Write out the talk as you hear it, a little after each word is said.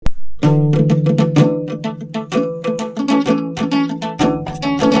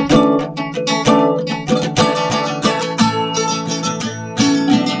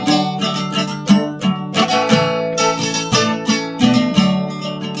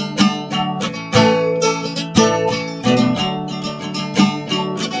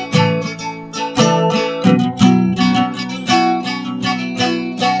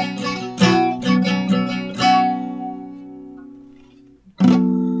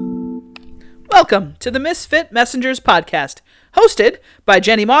Welcome to the Misfit Messengers podcast, hosted by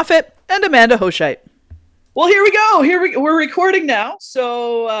Jenny Moffat and Amanda Hoshite. Well, here we go. We're recording now.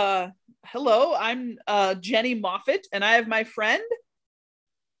 So, hello, I'm Jenny Moffat, and I have my friend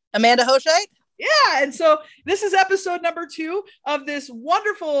Amanda Hoshite. Yeah, and so this is episode number 2 of this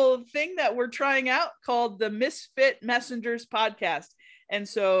wonderful thing that we're trying out called the Misfit Messengers podcast. And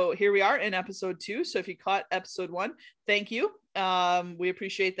so here we are in episode 2. So if you caught episode 1, thank you. We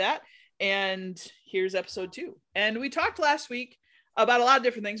appreciate that. And here's episode 2. And we talked last week about a lot of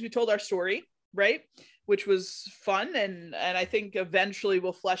different things. We told our story, right? Which was fun. And I think eventually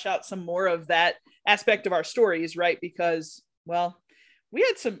we'll flesh out some more of that aspect of our stories, right? Because, well, we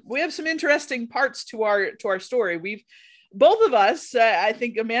have some interesting parts to our story. Both of us, I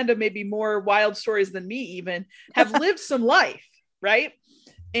think Amanda maybe more wild stories than me even, have lived some life, right?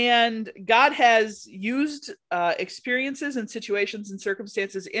 And God has used experiences and situations and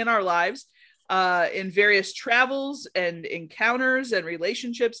circumstances in our lives, in various travels and encounters and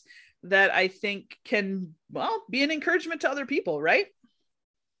relationships that I think can, well, be an encouragement to other people, right?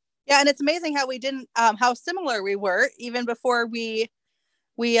 Yeah, and it's amazing how we didn't, how similar we were even before we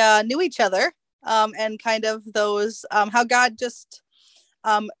knew each other, and kind of those, how God just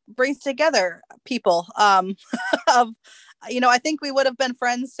brings together people. I think we would have been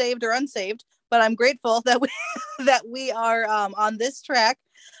friends, saved or unsaved, but I'm grateful that we are on this track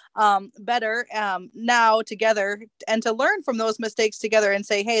better now together, and to learn from those mistakes together and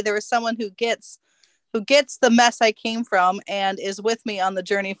say, hey, there is someone who gets the mess I came from and is with me on the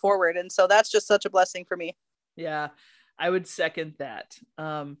journey forward. And so that's just such a blessing for me. Yeah, I would second that.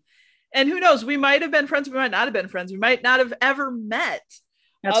 And who knows, we might have been friends, we might not have been friends, we might not have ever met.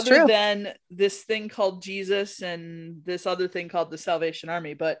 That's other true. Than this thing called Jesus and this other thing called the Salvation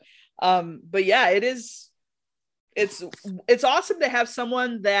Army. But yeah, it's awesome to have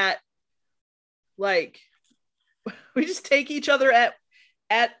someone that, like, we just take each other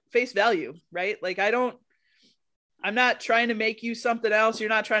at face value, right? Like, I'm not trying to make you something else. You're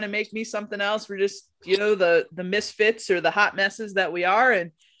not trying to make me something else. We're just, the misfits or the hot messes that we are. And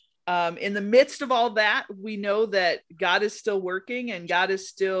in the midst of all that, we know that God is still working and God is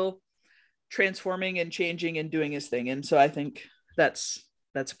still transforming and changing and doing his thing. And so I think that's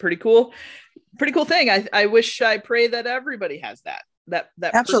a pretty cool thing. I pray that everybody has that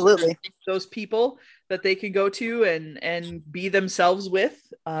absolutely person, those people that they can go to and be themselves with.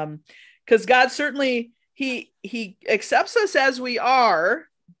 Because God certainly, he accepts us as we are,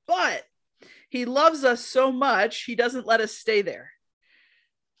 but he loves us so much, he doesn't let us stay there.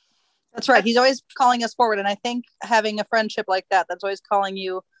 That's right. He's always calling us forward. And I think having a friendship like that's always calling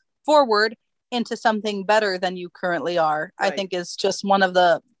you forward into something better than you currently are, right, I think is just one of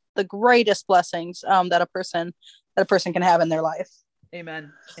the greatest blessings that a person can have in their life.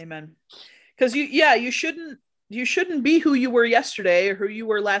 Amen. Because you shouldn't be who you were yesterday or who you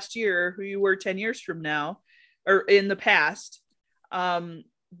were last year or who you were 10 years from now or in the past.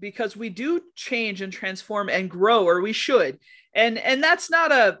 Because we do change and transform and grow, or we should. And that's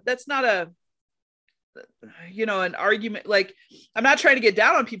not an argument. Like, I'm not trying to get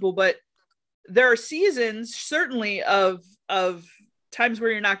down on people, but there are seasons certainly of times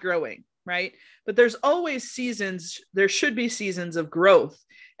where you're not growing, right? But there's always there should be seasons of growth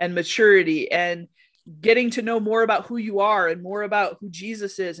and maturity and getting to know more about who you are and more about who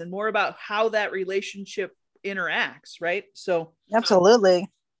Jesus is and more about how that relationship interacts, right? So absolutely.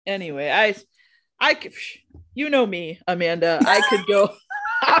 Anyway, I could, me, Amanda, I could go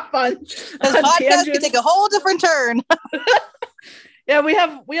off on podcast could take a whole different turn. Yeah, we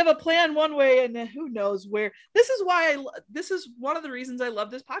have a plan one way, and who knows where. This is one of the reasons I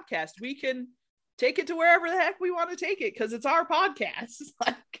love this podcast. We can take it to wherever the heck we want to take it because it's our podcast.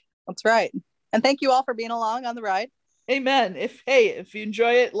 That's right. And thank you all for being along on the ride. Amen. If you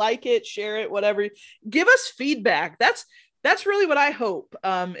enjoy it, like it, share it, whatever, give us feedback. That's really what I hope,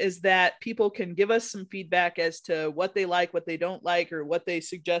 is that people can give us some feedback as to what they like, what they don't like, or what they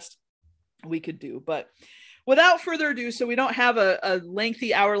suggest we could do. But without further ado, so we don't have a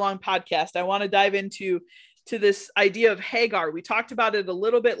lengthy hour-long podcast, I want to dive into this idea of Hagar. We talked about it a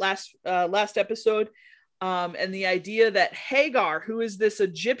little bit last episode, and the idea that Hagar, who is this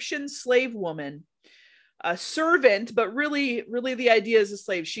Egyptian slave woman, a servant, but really the idea is a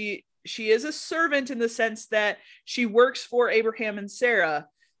slave. She is a servant in the sense that she works for Abraham and Sarah,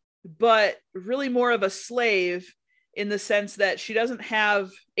 but really more of a slave in the sense that she doesn't have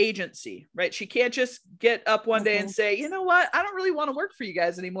agency, right? She can't just get up one day and say, you know what? I don't really want to work for you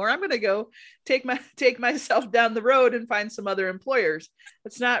guys anymore. I'm going to go take myself down the road and find some other employers.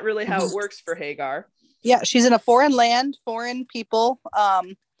 That's not really how it works for Hagar. Yeah. She's in a foreign land, foreign people.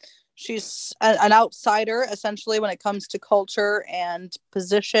 She's an outsider, essentially, when it comes to culture and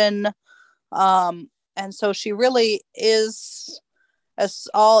position. And so she really is, as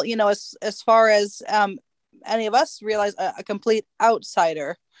all, as far as any of us realize, a complete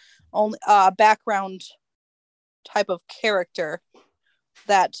outsider, only background type of character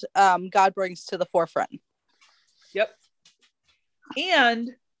that God brings to the forefront. Yep.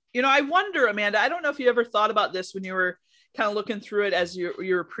 And, I wonder, Amanda, I don't know if you ever thought about this when you were kind of looking through it as you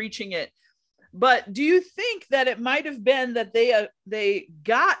were preaching it, but do you think that it might have been that they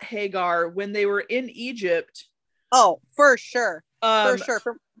got Hagar when they were in Egypt? Oh, for sure. For sure.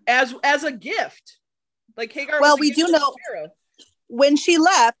 As a gift. Like Hagar was well, a we gift do to know Pharaoh. When she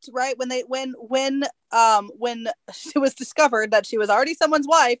left, right? When she was discovered that she was already someone's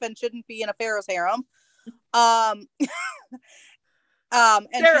wife and shouldn't be in a Pharaoh's harem. And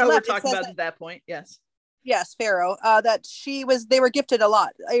Sarah, she left, we're talking about at that point. Yes. Yes, Pharaoh. They were gifted a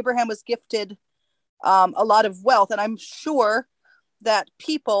lot. Abraham was gifted a lot of wealth, and I'm sure that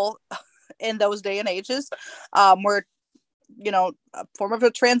people in those day and ages were, a form of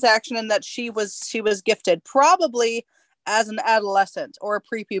a transaction, and that she was gifted probably as an adolescent or a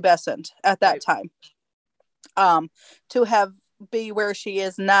prepubescent at that time, to be where she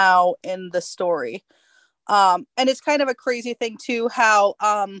is now in the story. And it's kind of a crazy thing too, how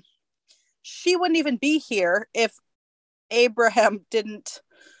she wouldn't even be here if Abraham didn't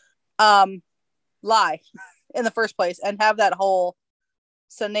lie in the first place and have that whole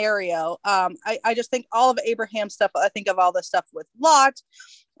scenario. I just think all of Abraham's stuff. I think of all the stuff with Lot.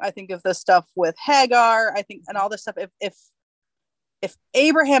 I think of the stuff with Hagar. I think, and all this stuff. If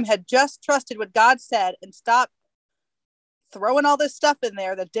Abraham had just trusted what God said and stopped throwing all this stuff in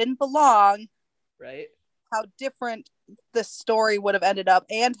there that didn't belong, right? How different the story would have ended up,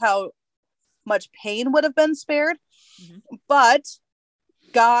 and how much pain would have been spared. Mm-hmm. But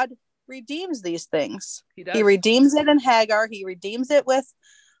God redeems these things. He redeems it in Hagar. He redeems it with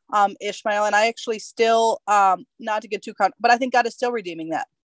Ishmael. And I actually still, not to get too but I think God is still redeeming that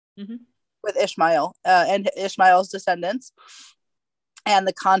with Ishmael and Ishmael's descendants, and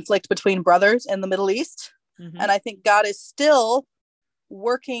the conflict between brothers in the Middle East. Mm-hmm. And I think God is still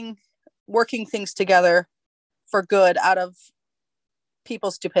working things together for good out of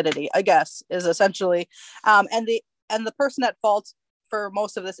people's stupidity, I guess, is essentially, and the person at fault for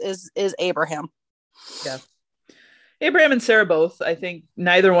most of this is Abraham. Yeah. Abraham and Sarah both. I think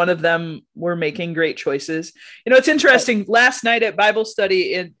neither one of them were making great choices. It's interesting. Right. Last night at Bible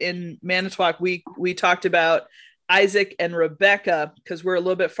study in Manitowoc, we talked about Isaac and Rebecca, because we're a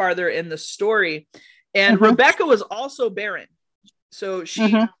little bit farther in the story. And Rebecca was also barren. So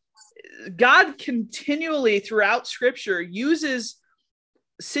God continually throughout scripture uses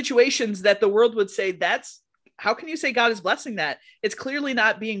situations that the world would say, how can you say God is blessing that? It's clearly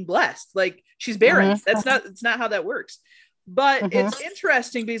not being blessed. Like, she's barren. It's not how that works. But it's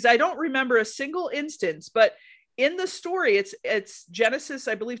interesting because I don't remember a single instance, but in the story, it's Genesis,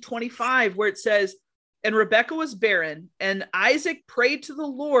 I believe 25, where it says, and Rebecca was barren, and Isaac prayed to the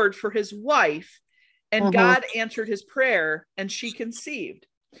Lord for his wife, and God answered his prayer, and she conceived.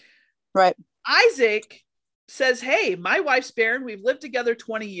 Right. Isaac says, hey, my wife's barren. We've lived together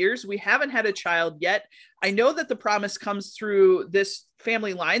 20 years. We haven't had a child yet. I know that the promise comes through this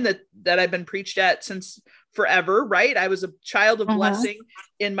family line that I've been preached at since forever, right? I was a child of blessing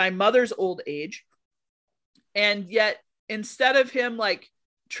in my mother's old age. And yet, instead of him like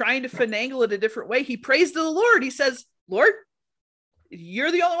trying to finagle it a different way, he prays to the Lord. He says, Lord,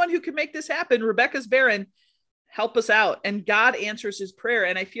 you're the only one who can make this happen. Rebecca's barren. Help us out. And God answers his prayer.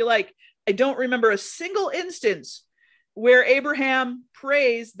 And I feel like I don't remember a single instance where Abraham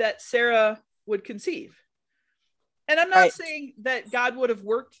prays that Sarah would conceive. And I'm not saying that God would have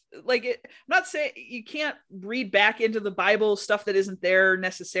worked like it. I'm not saying you can't read back into the Bible stuff that isn't there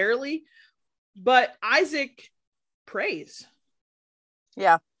necessarily, but Isaac prays.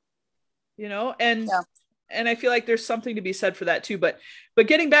 Yeah. And I feel like there's something to be said for that too. But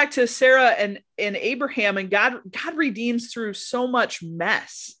getting back to Sarah and Abraham, and God redeems through so much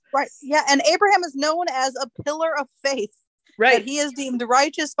mess. Right. Yeah. And Abraham is known as a pillar of faith. Right. That he is deemed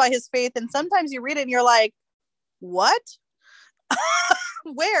righteous by his faith. And sometimes you read it and you're like, what?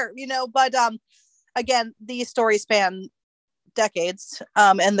 Where? But again, these stories span decades,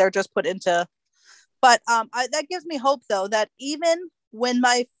 and they're just put into. But that gives me hope, though, that even when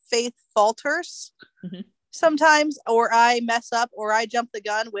my faith falters sometimes, or I mess up, or I jump the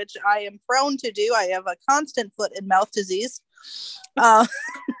gun, which I am prone to do, I have a constant foot and mouth disease, that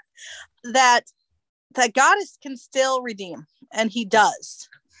God can still redeem, and he does,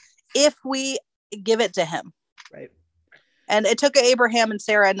 if we give it to him. Right. And it took Abraham and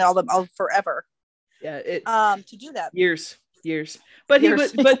Sarah and all them all forever. Yeah, to do that. Years. But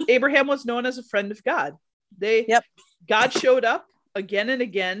but Abraham was known as a friend of God. God showed up again and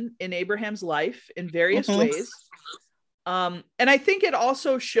again in Abraham's life in various ways. And I think it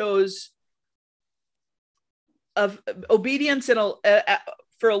also shows of obedience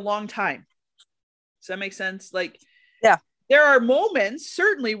for a long time. Does that make sense? Like, yeah, there are moments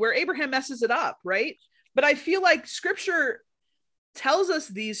certainly where Abraham messes it up, right? But I feel like scripture tells us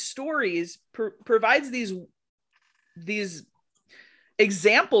these stories, provides these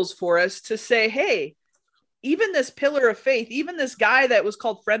examples for us to say, hey, even this pillar of faith, even this guy that was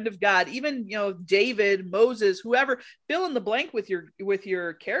called friend of God, even, you know, David, Moses, whoever, fill in the blank with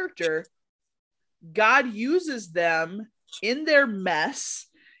your character, God uses them in their mess.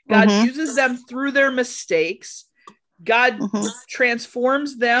 God uses them through their mistakes. God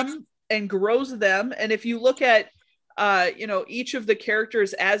transforms them and grows them. And if you look at each of the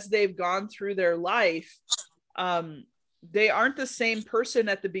characters as they've gone through their life, they aren't the same person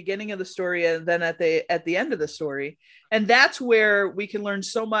at the beginning of the story and then at the end of the story. And that's where we can learn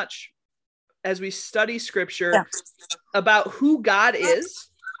so much as we study scripture about who God is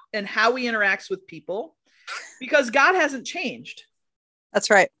and how he interacts with people, because God hasn't changed. That's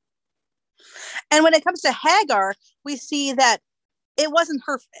right. And when it comes to Hagar, we see that it wasn't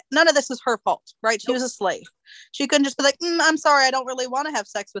none of this is her fault, right? She was a slave. She couldn't just be like, I'm sorry, I don't really want to have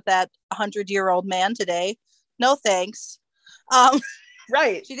sex with that 100-year-old man today. No, thanks.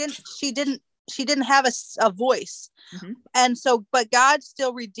 Right. She didn't have a voice. And so, but God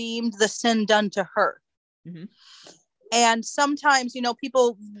still redeemed the sin done to her. And sometimes,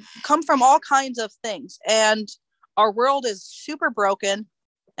 people come from all kinds of things, and our world is super broken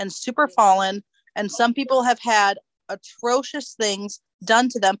and super fallen. And some people have had atrocious things done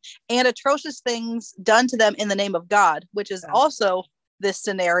to them, and atrocious things done to them in the name of God, which is also this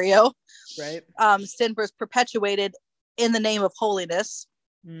scenario. Right. Sin was perpetuated in the name of holiness,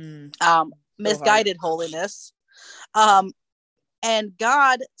 misguided holiness. And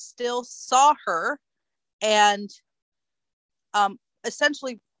God still saw her and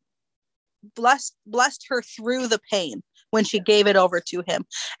essentially blessed her through the pain when she gave it over to him.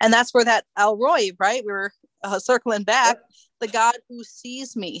 And that's where that El Roi, right? We were circling back, the God who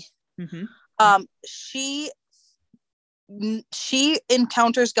sees me. She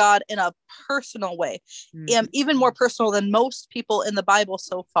encounters God in a personal way, even more personal than most people in the Bible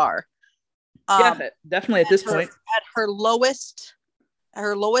so far. Definitely at this point. At her lowest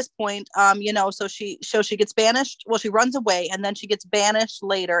point, so she gets banished. Well, she runs away, and then she gets banished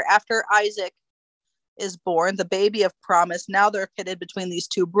later after Isaac is born, the baby of promise. Now they're pitted between these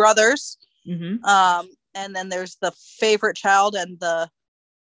two brothers. And then there's the favorite child and the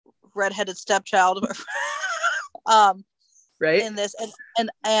redheaded stepchild. Right. In this,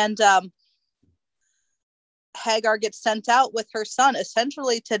 and Hagar gets sent out with her son,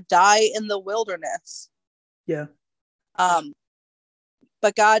 essentially to die in the wilderness. Yeah.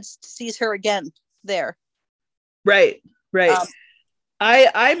 But God sees her again there. Right.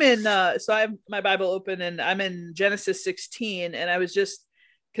 I'm in so I have my Bible open, and I'm in Genesis 16, and I was just,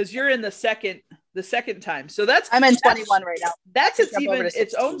 because you're in the second time, so I'm in 21 right now. That's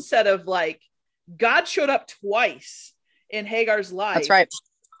its own set of, like, God showed up twice in Hagar's life. That's right.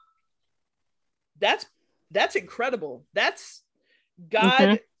 That's incredible. That's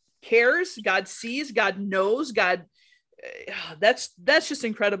God cares, God sees, God knows, God. That's just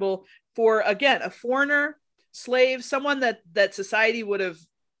incredible for, again, a foreigner, slave, someone that society would have.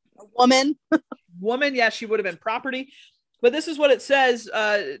 A woman. Yeah, she would have been property. But this is what it says,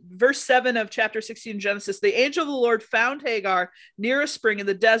 verse 7 of chapter 16 Genesis. The angel of the Lord found Hagar near a spring in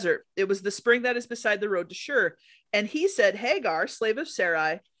the desert. It was the spring that is beside the road to Shur. And he said, Hagar, slave of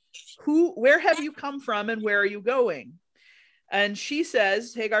Sarai, where have you come from and where are you going? And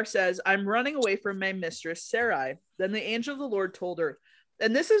Hagar says, I'm running away from my mistress, Sarai. Then the angel of the Lord told her,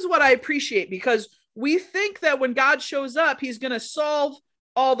 and this is what I appreciate, because we think that when God shows up, he's going to solve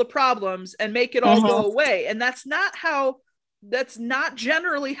all the problems and make it all go away. And that's not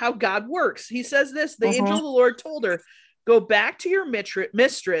generally how God works. He says this, the angel of the Lord told her, go back to your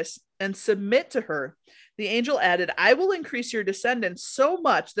mistress and submit to her. The angel added, I will increase your descendants so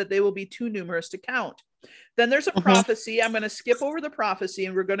much that they will be too numerous to count. Then there's a prophecy. I'm going to skip over the prophecy,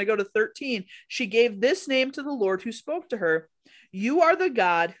 and we're going to go to 13. She gave this name to the Lord who spoke to her. You are the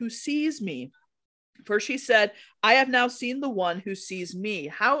God who sees me. For she said, I have now seen the one who sees me.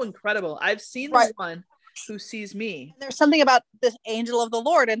 How incredible. I've seen the one who sees me. There's something about this angel of the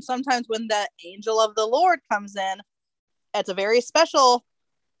Lord. And sometimes when the angel of the Lord comes in, it's a very special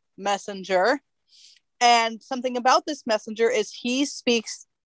messenger. And something about this messenger is he speaks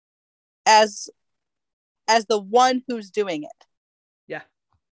as the one who's doing it. Yeah.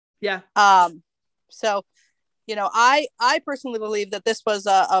 Yeah. So, I personally believe that this was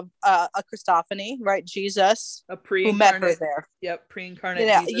a Christophany, right? Jesus, A who met her pre-incarnate. there. Yep. Pre-incarnate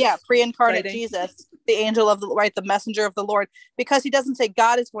Jesus. Yeah. Pre-incarnate Sighting. Jesus, the angel of the, right? The messenger of the Lord, because he doesn't say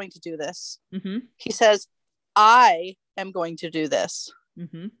God is going to do this. Mm-hmm. He says, I am going to do this.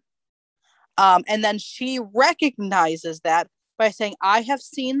 Mm-hmm. And then she recognizes that by saying, I have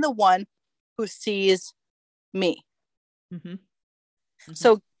seen the one who sees me. Mm-hmm. Mm-hmm.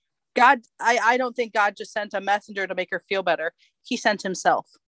 So God, I don't think God just sent a messenger to make her feel better. He sent himself.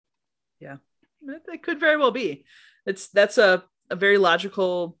 Yeah, it could very well be. That's a very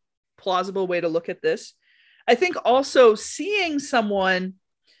logical, plausible way to look at this. I think also seeing someone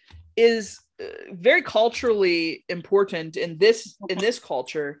is very culturally important in this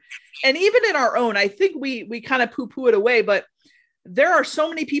culture, and even in our own. I think we kind of poo-poo it away, but there are so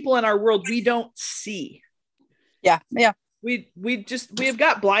many people in our world we don't see. Yeah. We have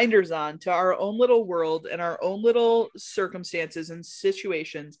got blinders on to our own little world and our own little circumstances and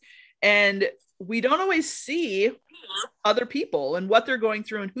situations, and we don't always see other people and what they're going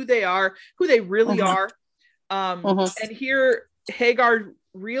through and who they are, who they really are. And here Hagar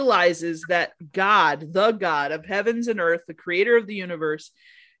realizes that God, the God of heavens and earth, the creator of the universe,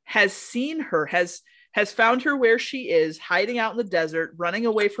 has seen her, has found her where she is, hiding out in the desert, running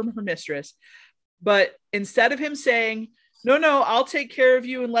away from her mistress. But instead of him saying, no, I'll take care of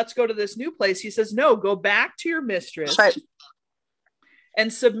you and let's go to this new place, he says, no, go back to your mistress. Right.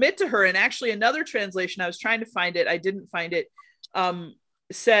 And submit to her. And actually another translation, I was trying to find it, I didn't find it,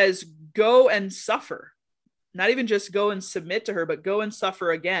 says go and suffer. Not even just go and submit to her, but go and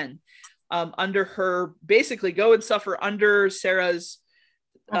suffer again, under her, basically go and suffer under Sarah's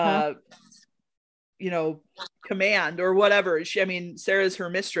command or whatever. Sarah's her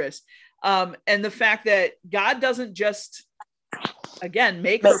mistress. And the fact that God doesn't just, again,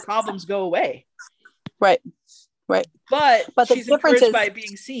 make her problems go away. Right. But she's encouraged by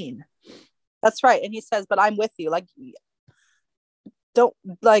being seen. That's right. And he says, but I'm with you. Like, don't,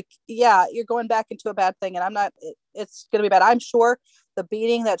 like, yeah, you're going back into a bad thing, and it's going to be bad. I'm sure the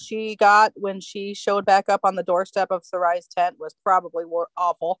beating that she got when she showed back up on the doorstep of Sarai's tent was probably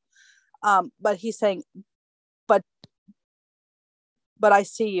awful. But he's saying, but I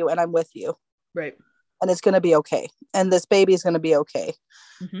see you and I'm with you. Right. And it's going to be okay. And this baby is going to be okay.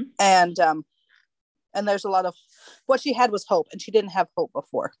 Mm-hmm. And there's a lot of, what she had was hope, and she didn't have hope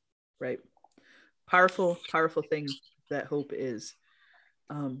before. Right. Powerful thing that hope is.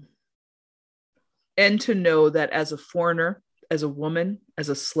 And to know that as a foreigner, as a woman, as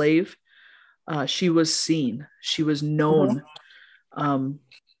a slave, she was seen, she was known,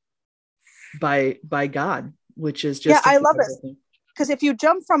 by God, which is just, I love it. Because if you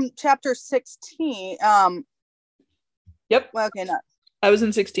jump from chapter 16, yep. Well, okay, not. I was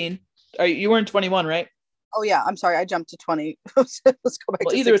in 16. You were in 21, right? Oh yeah, I'm sorry, I jumped to 20. Let's go back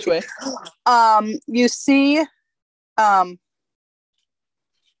to either 16. way. You see, no,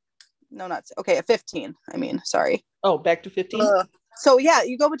 not okay. At 15. I mean, sorry. Oh, back to 15. So yeah,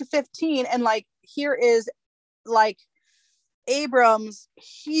 you go to 15, and like here is like Abram's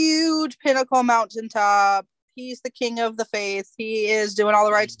huge pinnacle mountaintop. He's the king of the faith. He is doing all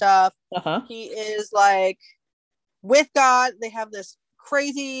the right stuff. He is like with God. They have this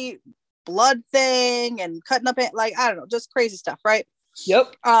crazy blood thing and cutting up it, like, I don't know, just crazy stuff, right?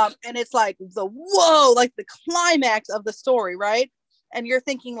 Yep. And it's like like the climax of the story, right? And you're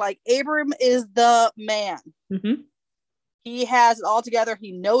thinking like Abram is the man. Mm-hmm. He has it all together.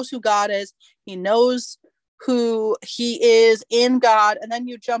 He knows who God is. He knows who he is in God. And then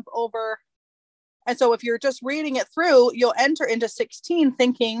you jump over. And so if you're just reading it through, you'll enter into 16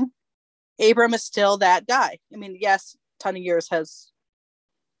 thinking Abram is still that guy. I mean, yes, a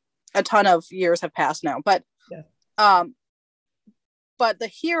ton of years have passed now, but but the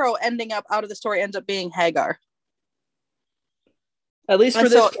hero ending up out of the story ends up being Hagar. At least for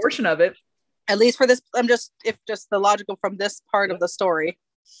this portion of it. At least for this, if the logical from this part of the story,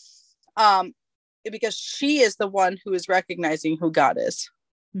 because she is the one who is recognizing who God is,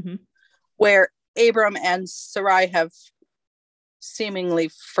 where Abram and Sarai have seemingly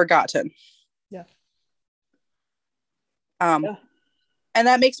forgotten. Yeah. And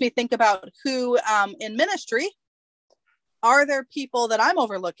that makes me think about who, in ministry, are there people that I'm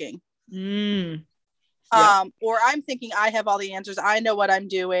overlooking? Or I'm thinking I have all the answers. I know what I'm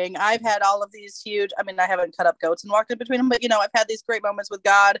doing. I've had all of these huge, I mean, I haven't cut up goats and walked in between them, but I've had these great moments with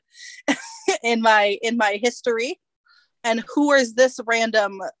God in my history. And who is this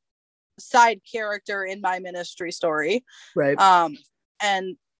random side character in my ministry story. Right.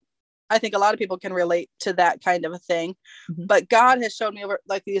 And I think a lot of people can relate to that kind of a thing. Mm-hmm. But God has shown me over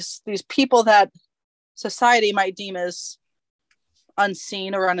like these people that society might deem as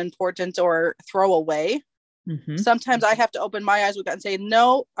unseen or unimportant or throw away. Mm-hmm. Sometimes I have to open my eyes with that and say,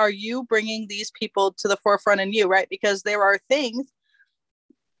 no, are you bringing these people to the forefront in you, right? Because there are things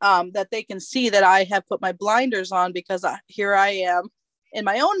that they can see that I have put my blinders on, because here I am in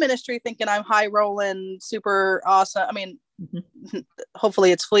my own ministry thinking I'm high rolling, super awesome. I mean, mm-hmm.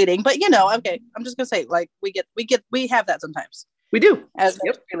 hopefully it's fleeting, but okay, I'm just gonna say, like, we have that sometimes. We do as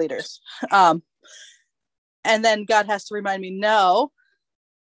ministry leaders. And then God has to remind me, no,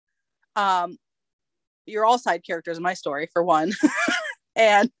 you're all side characters in my story, for one.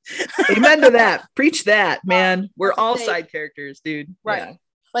 And amen to that. Preach that, man. We're all side characters, dude. Right. Yeah.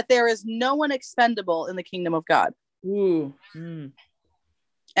 But there is no one expendable in the kingdom of God. Ooh. Mm.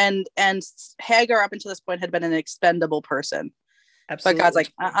 And Hagar up until this point had been an expendable person. Absolutely. But God's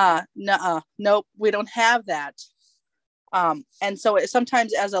like, nope, we don't have that. And so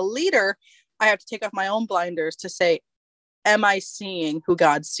sometimes as a leader, I have to take off my own blinders to say, am I seeing who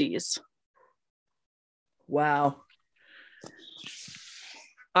God sees? Wow.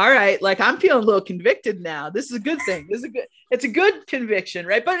 All right. Like, I'm feeling a little convicted now. This is a good thing. It's a good conviction,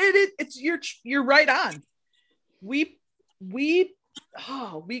 right? But you're right on. We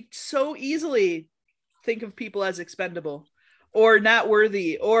so easily think of people as expendable or not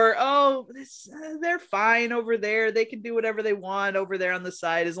worthy, or, they're fine over there. They can do whatever they want over there on the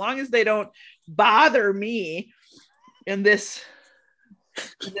side, as long as they don't bother me in this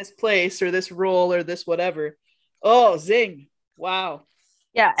place or this role or this whatever. Oh, zing. Wow.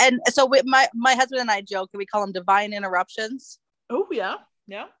 Yeah. And so my husband and I joke, we call them divine interruptions. Oh yeah.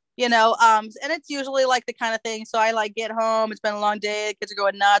 Yeah. And it's usually like the kind of thing. So I like get home, it's been a long day, kids are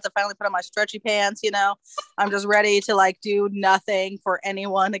going nuts. I finally put on my stretchy pants, I'm just ready to like do nothing for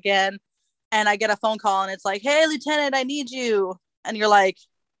anyone again. And I get a phone call and it's like, hey, Lieutenant, I need you. And you're like,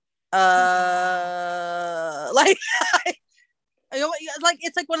 like, like,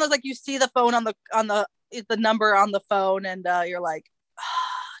 it's like one of those, like, you see the phone on the number on the phone, and you're like,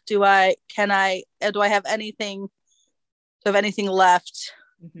 do I have anything left?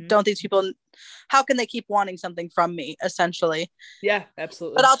 Mm-hmm. Don't these people, how can they keep wanting something from me, essentially? Yeah,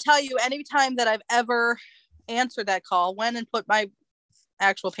 absolutely. But I'll tell you, anytime that I've ever answered that call, went and put my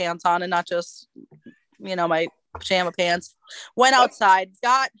actual pants on and not just, my pajama pants, went outside,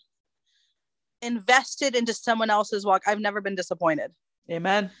 got invested into someone else's walk, I've never been disappointed.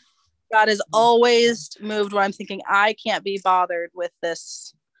 Amen. God has always moved when I'm thinking, I can't be bothered with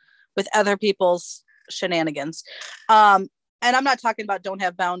this, with other people's shenanigans. And I'm not talking about don't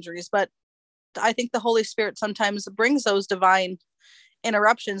have boundaries, but I think the Holy Spirit sometimes brings those divine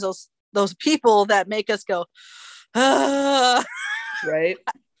interruptions, those people that make us go, right?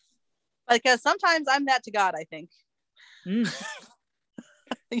 Because sometimes I'm that to God, I think.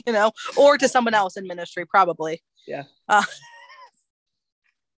 Or to someone else in ministry, probably. Yeah.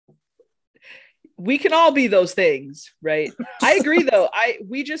 We can all be those things, right? I agree though.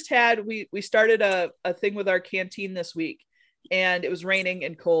 We started a thing with our canteen this week, and it was raining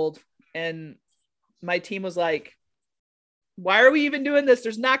and cold, and my team was like, why are we even doing this?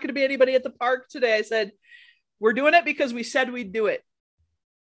 There's not going to be anybody at the park today. I said, we're doing it because we said we'd do it.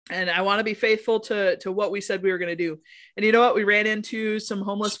 And I want to be faithful to what we said we were going to do. And you know what? We ran into some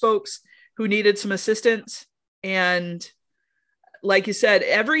homeless folks who needed some assistance. And like you said,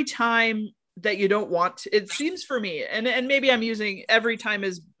 every time that you don't want to, it seems for me, and maybe I'm using every time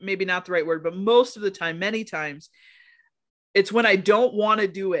is maybe not the right word, but most of the time, many times, it's when I don't want to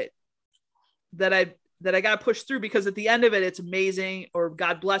do it that I got to push through, because at the end of it, it's amazing, or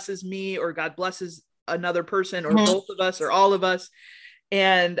God blesses me, or God blesses another person, or both of us, or all of us.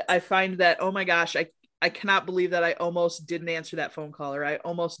 And I find that, oh my gosh, I cannot believe that I almost didn't answer that phone call, or I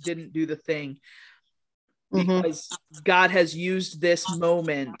almost didn't do the thing, because God has used this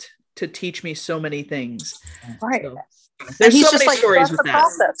moment to teach me so many things. Right. So, there's so many stories with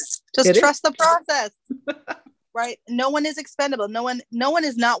that. Just trust the process. Right. No one is expendable. No one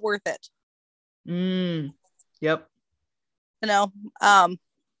is not worth it. Yep.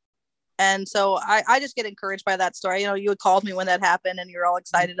 And so I just get encouraged by that story. You had called me when that happened, and you're all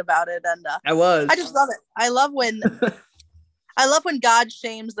excited about it. And I just love it. I love when God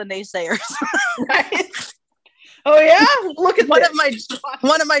shames the naysayers. Right. Oh yeah, look at one of my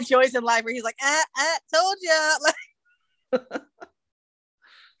joys in life, where he's like, told you.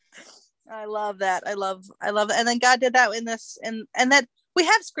 I love that. I love it. And then God did that in this, and that we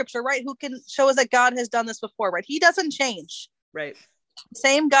have scripture, right? Who can show us that God has done this before, right? He doesn't change. Right.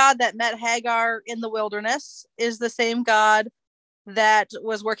 same God that met Hagar in the wilderness is the same God that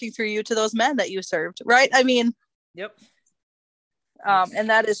was working through you to those men that you served, right? I mean, yep. And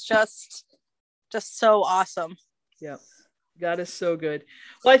that is just so awesome. Yep. God is so good.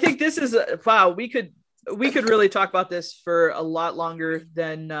 Well, I think this is wow. We could really talk about this for a lot longer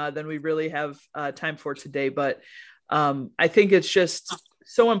than we really have time for today. But I think it's just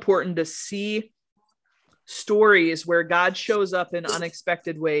so important to see stories where God shows up in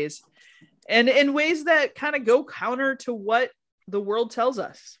unexpected ways and in ways that kind of go counter to what the world tells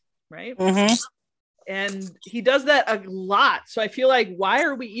us, right? Mm-hmm. And he does that a lot. So I feel like, why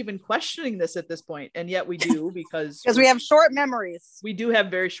are we even questioning this at this point? And yet we do, because we have short memories. We do have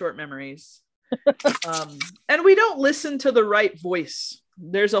very short memories. And we don't listen to the right voice.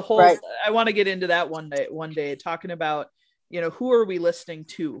 There's a whole, right. I want to get into that one day, talking about, who are we listening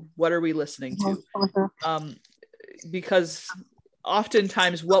to? What are we listening to? Mm-hmm. Because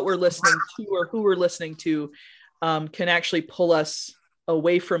oftentimes what we're listening to or who we're listening to can actually pull us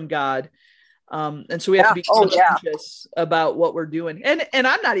away from God. And so we have to be conscious about what we're doing. And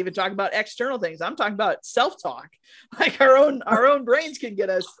I'm not even talking about external things. I'm talking about self-talk. Like our own brains can get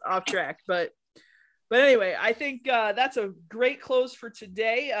us off track. But anyway, I think that's a great close for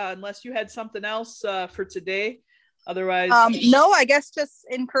today. Unless you had something else for today. Otherwise, no, I guess just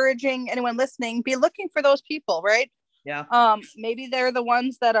encouraging anyone listening, be looking for those people, right? Yeah. Maybe they're the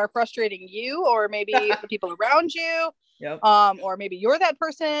ones that are frustrating you, or maybe the people around you. Yep. Or maybe you're that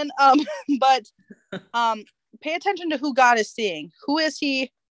person. But pay attention to who God is seeing. Who is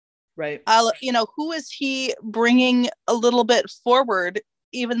he? Right. Who is he bringing a little bit forward,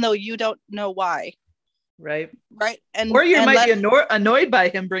 even though you don't know why? Right. Right. Or you might be annoyed by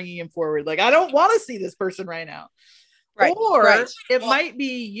him bringing him forward. Like, I don't want to see this person right now. Right. Or it might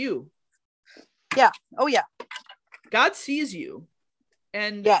be you. Yeah. Oh yeah. God sees you,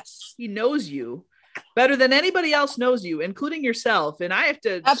 and yes, he knows you better than anybody else knows you, including yourself. And I have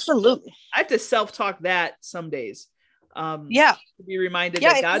to self-talk that some days. To be reminded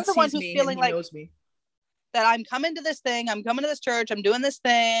that God sees me and he knows me. That I'm coming to this thing, I'm coming to this church, I'm doing this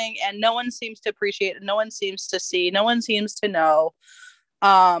thing, and no one seems to appreciate it. No one seems to see, no one seems to know.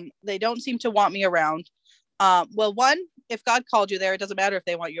 They don't seem to want me around. Well, one, if God called you there, it doesn't matter if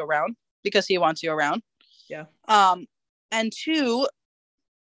they want you around, because he wants you around. Yeah. And two,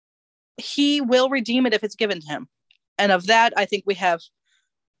 he will redeem it if it's given to him. And of that, I think we have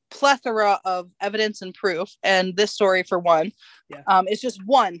plethora of evidence and proof. And this story, for one, is just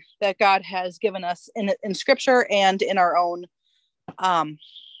one that God has given us in scripture and in our own.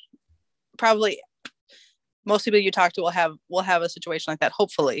 Probably most people you talk to will have a situation like that.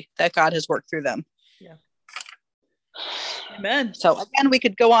 Hopefully that God has worked through them. Yeah. Amen. So again, we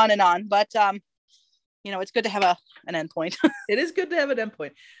could go on and on, but it's good to have an end point. It is good to have an end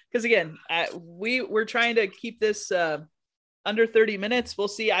point, because again, we're trying to keep this under 30 minutes. We'll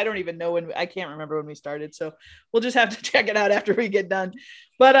see. I don't even know I can't remember when we started, so we'll just have to check it out after we get done.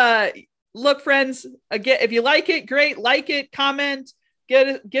 But look, friends, again, if you like it, great. Like it, comment,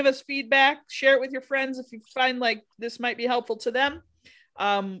 give us feedback, share it with your friends if you find like this might be helpful to them.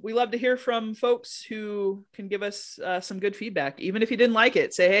 We love to hear from folks who can give us some good feedback. Even if you didn't like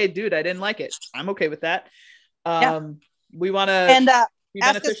it, say, hey, dude, I didn't like it. I'm okay with that. We want to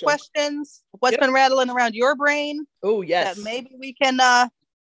ask us questions. What's been rattling around your brain? Oh, yes. That maybe we can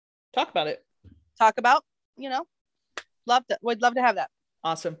talk about it. We'd love to have that.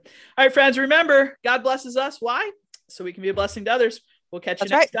 Awesome. All right, friends, remember, God blesses us. Why? So we can be a blessing to others. We'll catch you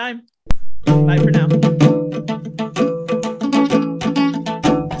next time. Bye for now.